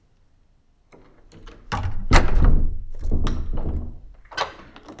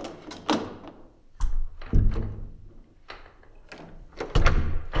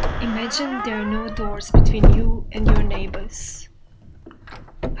Imagine there are no doors between you and your neighbors.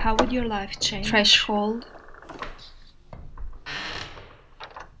 How would your life change? Threshold.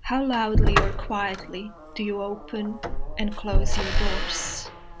 How loudly or quietly do you open and close your doors?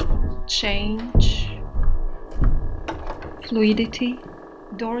 Change. Fluidity.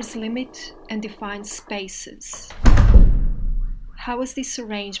 Doors limit and define spaces. How was this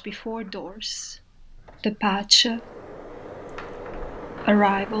arranged before doors? Departure.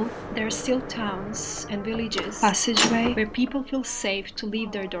 Arrival. There are still towns and villages, passageway, where people feel safe to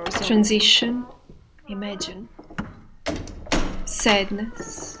leave their doors open. Transition. Imagine.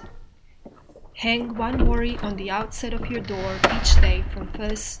 Sadness. Hang one worry on the outside of your door each day from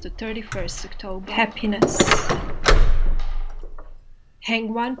 1st to 31st October. Happiness.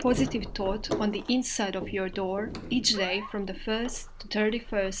 Hang one positive thought on the inside of your door each day from the 1st to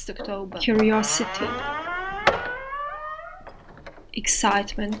 31st October. Curiosity.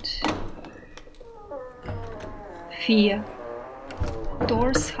 Excitement. Fear.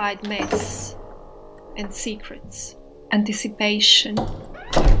 Doors hide mess and secrets. Anticipation.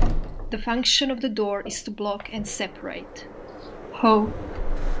 The function of the door is to block and separate. Hope.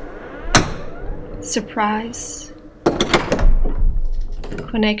 Surprise.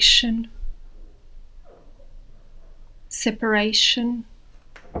 Connection. Separation.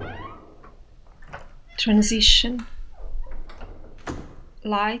 Transition.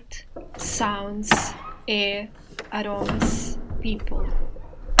 Light, sounds, air, aromas, people.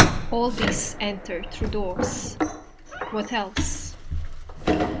 All this enter through doors. What else?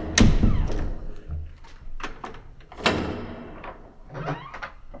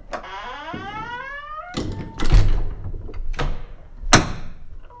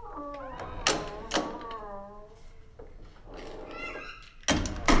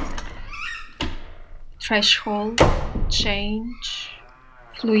 Threshold, change,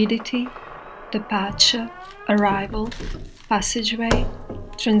 fluidity, departure, arrival, passageway,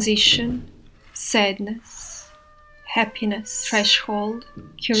 transition, sadness, happiness, threshold,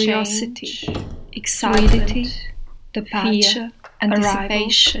 curiosity, change, excitement, fluidity, departure,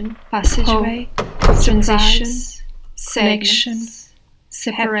 anticipation, arrival, passageway, hope, transition, connection,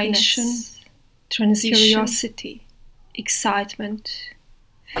 separation, transition, curiosity, excitement,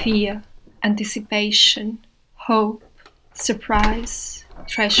 fear, anticipation, hope, surprise,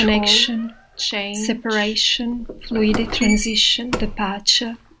 threshold, connection, change, separation, fluidity, transition,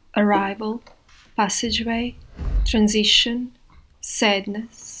 departure, arrival, passageway, transition,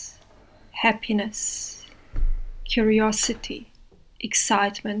 sadness, happiness, curiosity,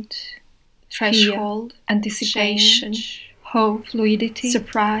 excitement, threshold, fear, anticipation, change, hope, fluidity,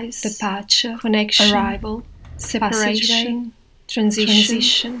 surprise, departure, connection, arrival, separation,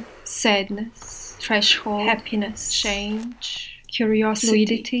 transition, sadness, threshold, happiness, change, curiosity,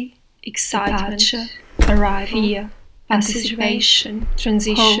 fluidity, excitement, departure, arrival, fear, anticipation,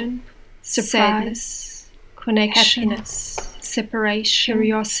 transition, hope, surprise, connection, happiness, separation,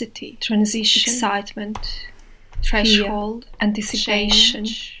 curiosity, transition, excitement, threshold, anticipation,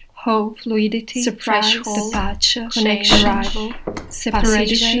 hope, fluidity, surprise, departure, connection, arrival,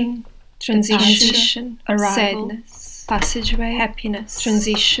 separation, transition, arrival, sadness, passageway, happiness,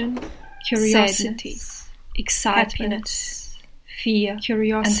 transition, curiosity, excitement, fear,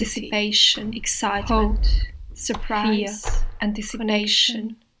 curiosity, anticipation, excitement, hope, surprise, fear,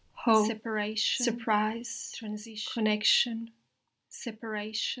 anticipation, hope, separation, surprise, transition, connection,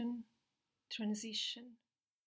 separation, transition.